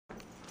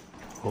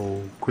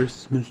Oh,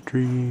 Christmas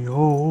tree,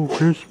 oh,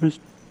 Christmas.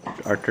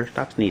 Arthur,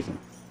 stop sneezing.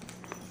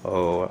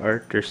 Oh,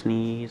 Arthur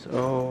sneeze,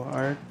 oh,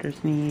 Arthur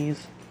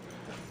sneeze.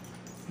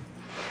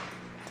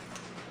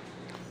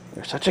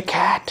 You're such a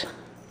cat.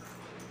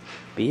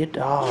 Be a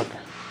dog.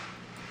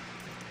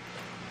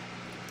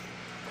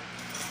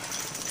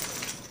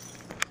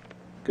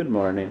 Good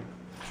morning.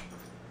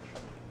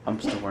 I'm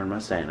still wearing my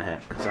Santa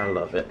hat because I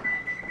love it.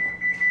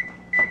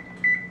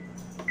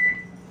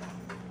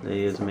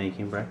 Leia's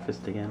making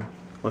breakfast again.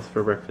 What's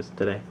for breakfast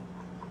today?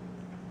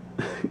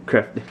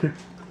 Craft dinner.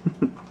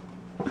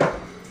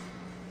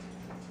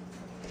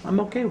 I'm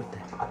okay with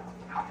that.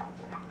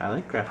 I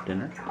like craft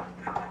dinner.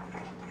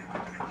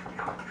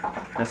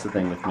 That's the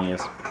thing with me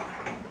is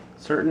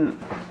certain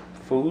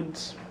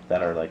foods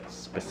that are like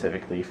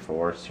specifically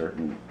for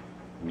certain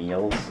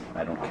meals,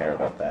 I don't care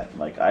about that.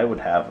 Like I would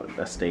have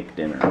a steak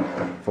dinner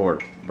for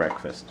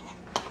breakfast.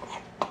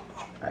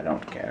 I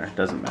don't care. It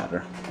doesn't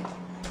matter.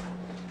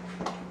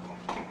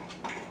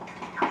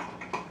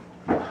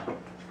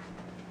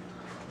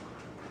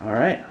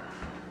 Alright.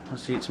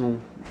 Let's eat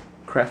some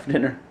craft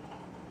dinner.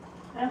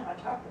 And hot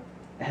chocolate.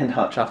 And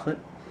hot chocolate.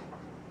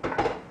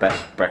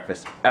 Best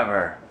breakfast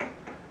ever.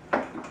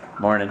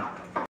 Morning.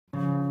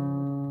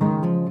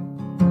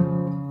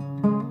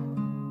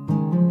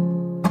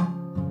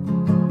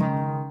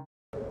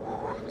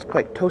 It's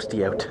quite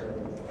toasty out.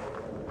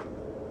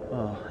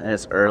 Oh, and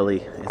it's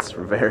early. It's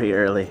very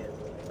early.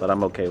 But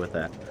I'm okay with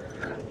that.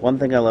 One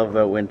thing I love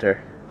about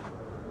winter.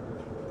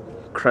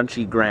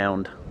 Crunchy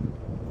ground.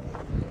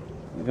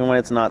 Even when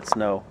it's not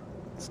snow,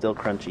 it's still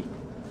crunchy.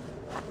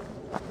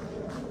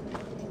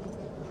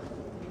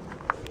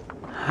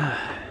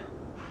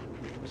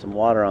 Some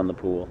water on the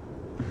pool.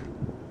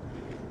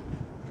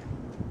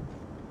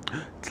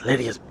 It's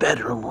Lydia's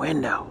bedroom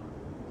window.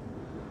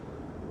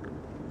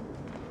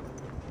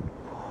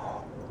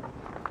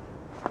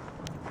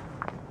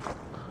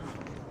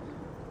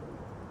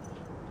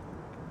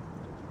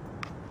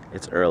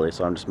 It's early,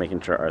 so I'm just making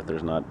sure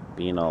Arthur's not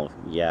being all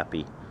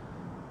yappy.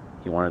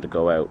 He wanted to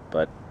go out,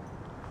 but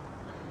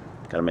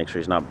gotta make sure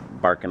he's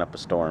not barking up a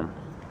storm.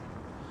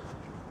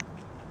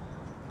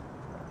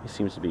 He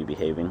seems to be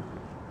behaving.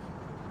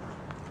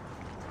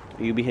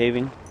 Are you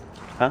behaving?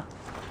 Huh?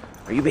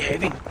 Are you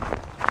behaving?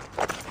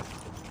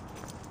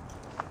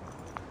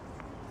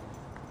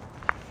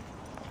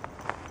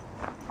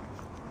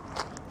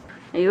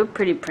 Are you a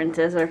pretty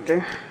princess,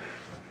 Arthur?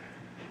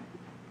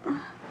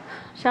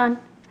 Sean?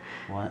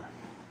 What?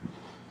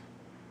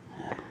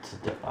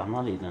 I'm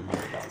not eating another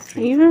dog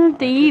treat. You don't have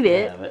to eat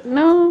it.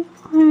 No,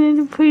 I need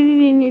to put it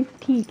in your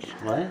teeth.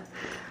 What?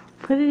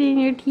 Put it in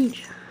your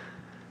teeth.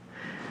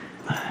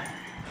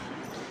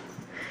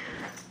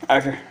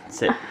 Arthur,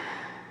 sit.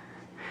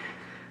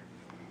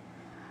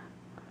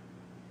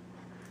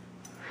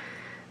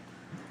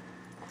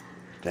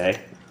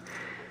 Okay.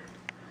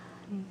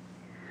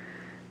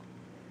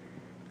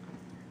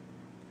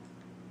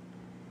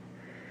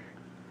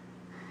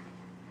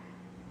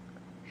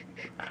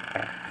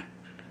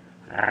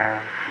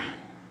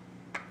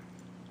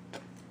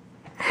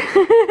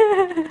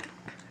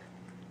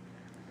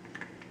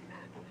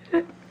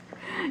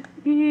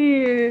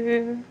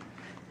 Yeah.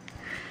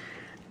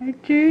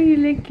 Arthur, you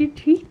like your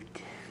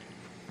treat?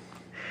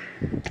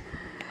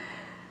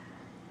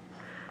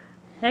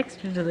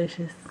 Extra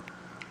delicious.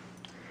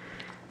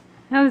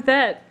 How's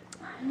that?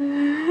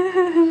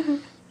 I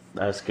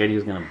was scared he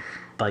was gonna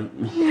bite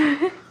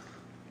me.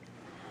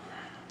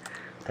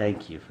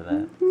 Thank you for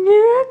that.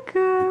 You're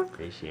welcome.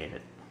 Appreciate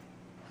it.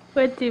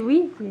 What did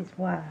we just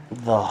watch?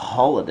 The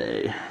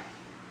holiday.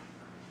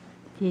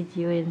 Did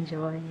you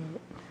enjoy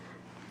it?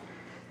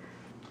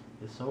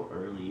 It's so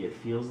early. It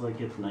feels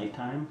like it's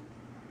nighttime,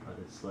 but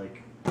it's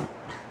like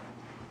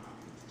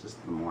it's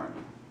just the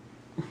morning.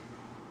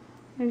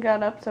 You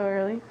got up so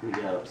early. We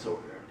got up so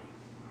early.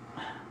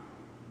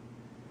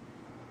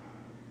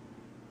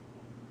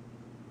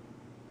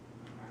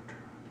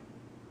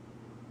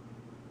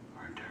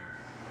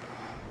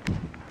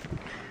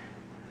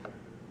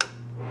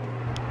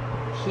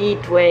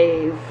 Heat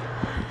wave.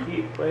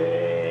 Heat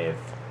wave.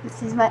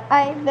 This is my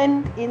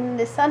island in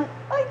the sun.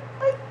 Oi,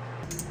 oi.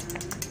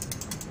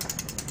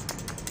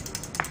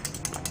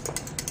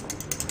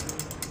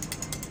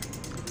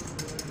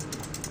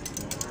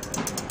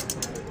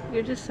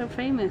 You're just so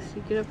famous.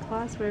 You get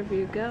applause wherever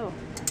you go.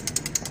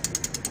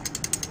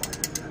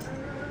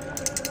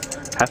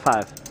 High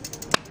five.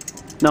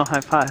 No,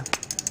 high five.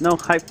 No,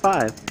 high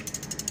five.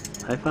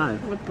 High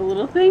five. With the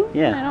little thing?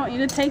 Yeah. I don't want you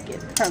to take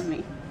it from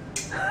me.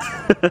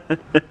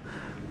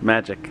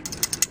 Magic.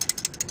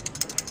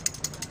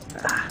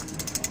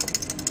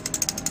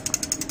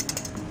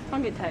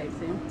 I'll get tired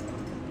soon.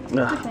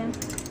 Ugh. Okay.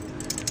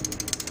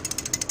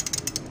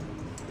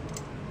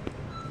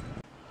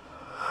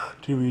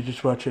 Did we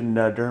just watch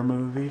another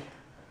movie?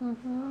 Is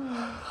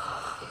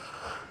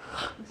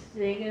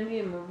today gonna be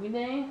a movie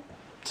day?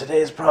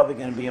 Today's probably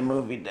gonna be a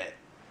movie day.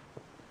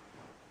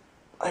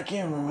 I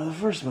can't remember the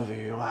first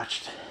movie we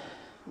watched.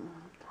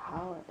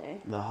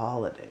 Holiday. The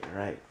Holiday,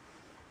 right.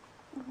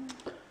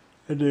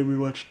 And then we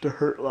watched The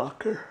Hurt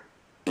Locker.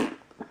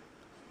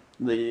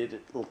 They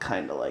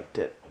kind of liked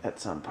it at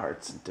some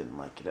parts and didn't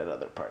like it at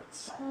other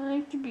parts. I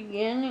like the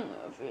beginning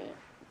of it.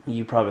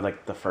 You probably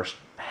liked the first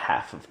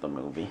half of the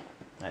movie,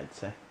 I'd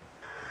say.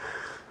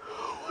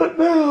 What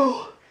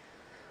now?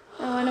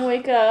 I want to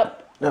wake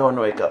up I want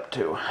to wake up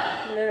too.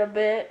 a little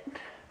bit.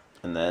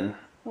 And then?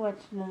 Watch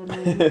another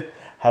movie.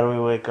 How do we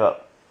wake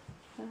up?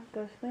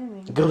 Go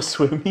swimming. Go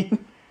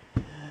swimming?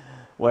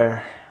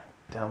 Where?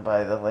 Down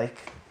by the lake?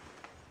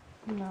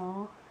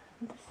 No,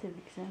 the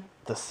Civic Center.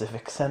 The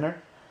Civic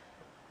Center?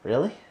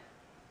 Really?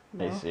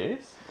 No. Are you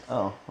serious?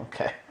 Oh,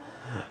 okay.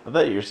 I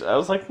thought you were... I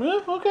was like,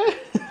 okay.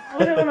 I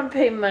don't want to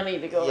pay money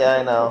to go. Yeah, I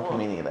into the know. pool.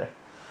 Me neither.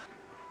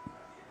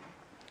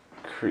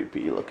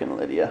 Creepy looking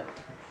Lydia.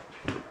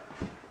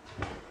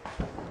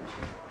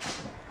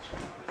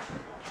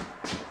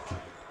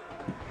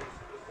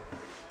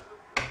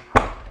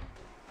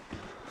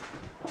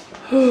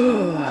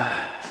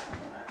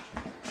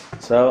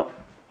 So,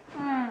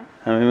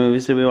 how many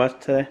movies did we watch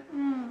today?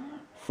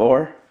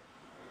 4?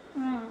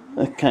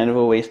 Kind of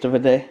a waste of a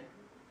day.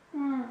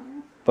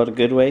 But a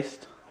good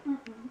waste?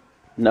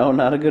 No,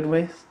 not a good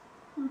waste?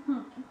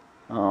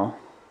 Oh.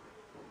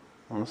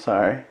 I'm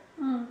sorry.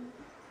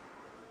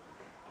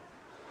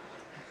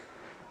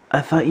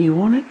 I thought you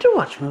wanted to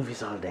watch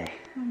movies all day.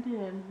 I did,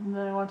 and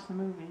then I watched the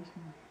movies.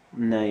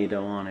 No, you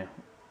don't want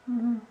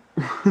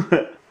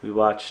to. We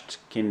watched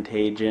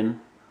Contagion,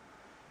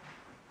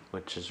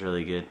 which is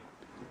really good.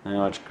 And I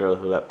watched The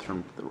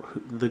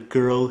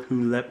Girl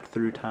Who Leapt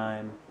Through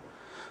Time,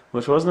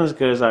 which wasn't as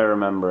good as I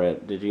remember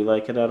it. Did you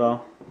like it at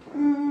all?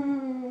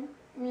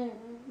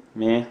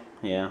 Me?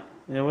 Yeah.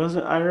 It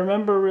wasn't. I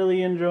remember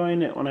really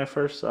enjoying it when I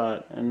first saw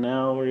it, and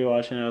now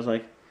rewatching it, I was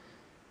like,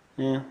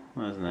 yeah,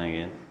 wasn't that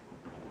good.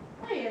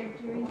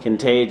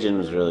 Contagion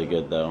was really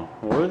good though.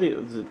 What were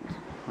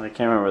I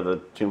can't remember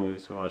the 2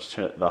 movies we watched.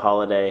 The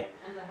Holiday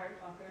And the Hurt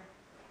Locker.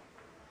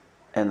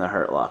 and The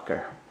Hurt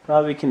Locker.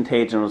 Probably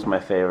Contagion was my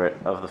favorite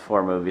of the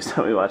 4 movies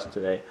that we watched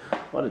today.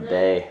 What a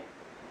day.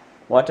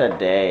 What a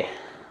day.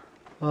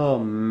 Oh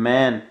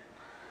man.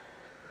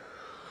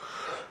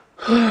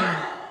 You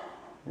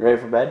ready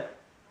for bed?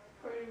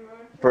 Pretty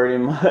much. Pretty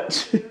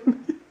much.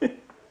 It's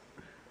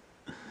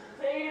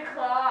 8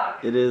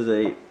 o'clock. It is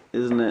 8,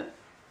 isn't it?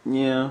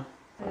 Yeah.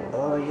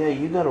 Oh yeah,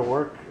 you gotta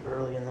work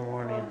early in the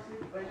morning.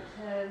 By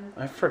 10.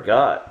 I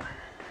forgot.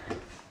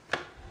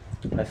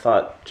 I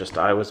thought just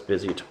I was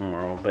busy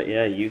tomorrow, but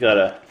yeah, you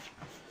gotta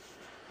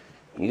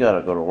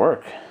go to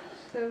work.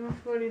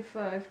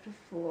 7:45 to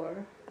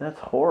 4. That's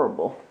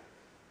horrible.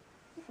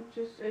 I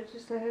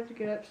have to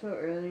get up so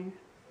early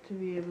to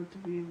be able to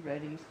be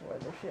ready for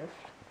the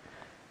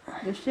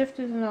shift. The shift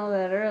isn't all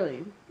that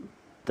early.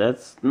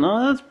 That's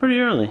pretty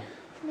early.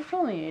 It's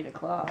only 8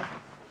 o'clock.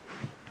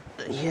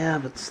 Yeah,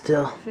 but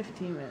still.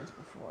 15 minutes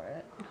before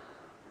it.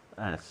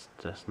 That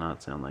does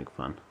not sound like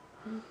fun.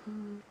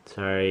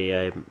 Sorry,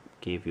 I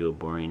gave you a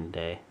boring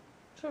day.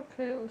 It's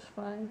okay, it was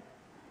fine.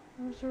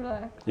 It was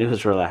relaxed. It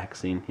was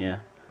relaxing, yeah.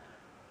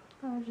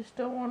 I just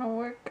don't want to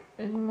work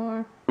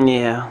anymore.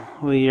 Yeah,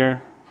 well,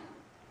 you're...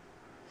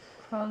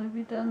 Probably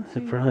be done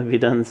soon. It'll probably be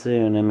done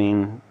soon. I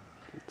mean,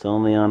 it's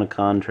only on a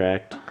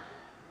contract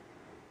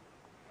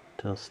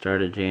till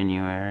start of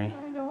January.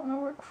 I don't want to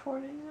work 4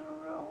 days in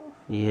a row.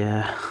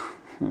 Yeah.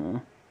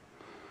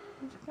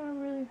 It's gonna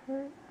really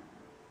hurt.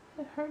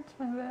 It hurts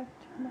my back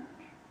too much.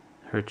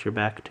 Hurt your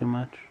back too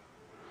much?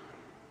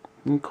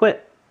 You can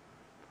quit.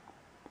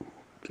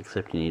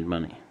 Except you need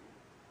money.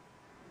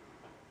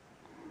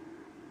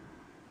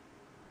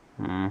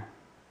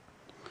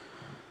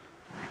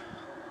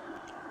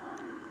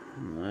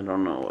 I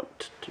don't know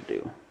what to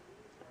do.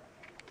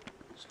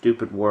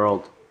 Stupid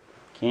world.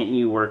 Can't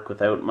you work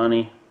without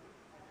money?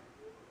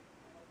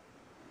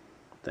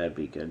 That'd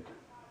be good.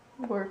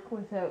 Work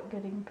without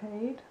getting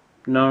paid?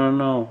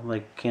 No.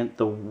 Like, can't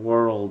the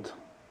world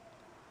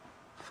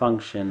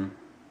function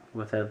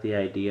without the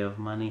idea of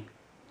money?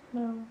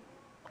 No.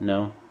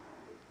 No?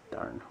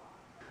 Darn.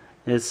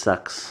 It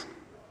sucks.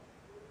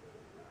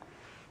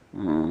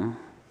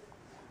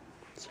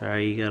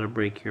 Sorry you gotta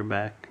break your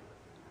back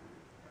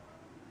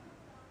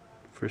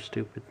for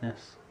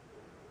stupidness.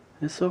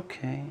 It's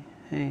okay.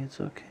 Hey, it's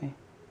okay.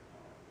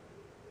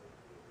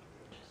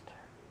 Just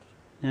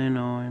hurts. I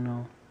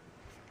know.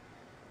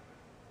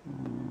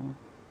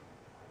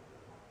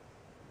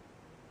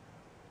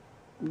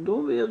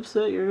 Don't be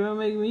upset, you're gonna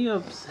make me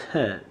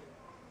upset.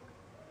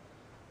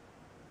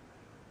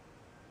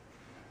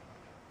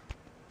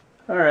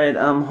 Alright,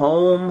 I'm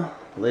home.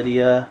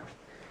 Lydia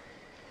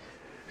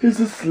is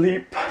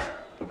asleep.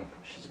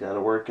 She's gotta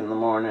work in the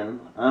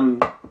morning.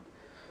 I'm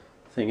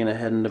thinking of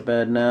heading to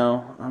bed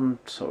now. I'm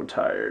so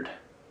tired.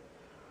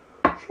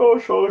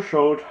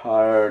 So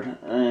tired.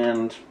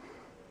 And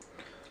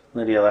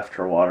Lydia left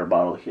her water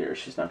bottle here.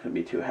 She's not gonna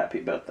be too happy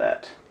about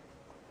that.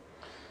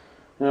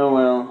 Oh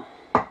well.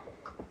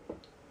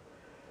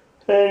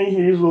 Hey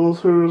Hazel,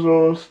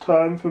 so it's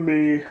time for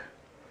me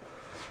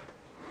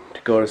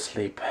to go to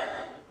sleep.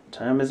 What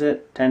time is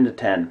it? 10 to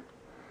 10.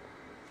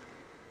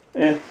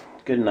 Eh,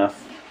 good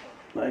enough.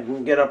 I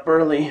can get up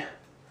early,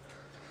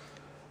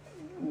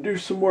 do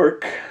some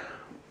work.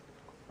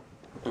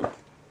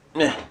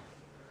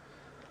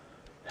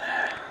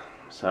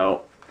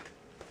 So,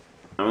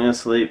 I'm gonna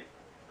sleep.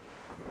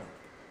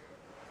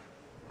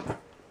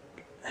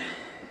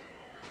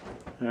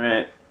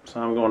 Alright, so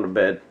I'm going to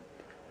bed.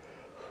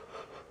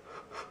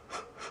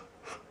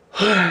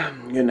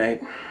 Good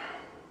night.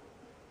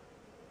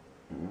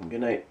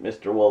 Good night,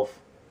 Mr. Wolf.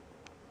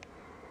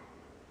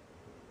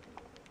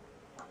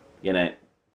 Good night.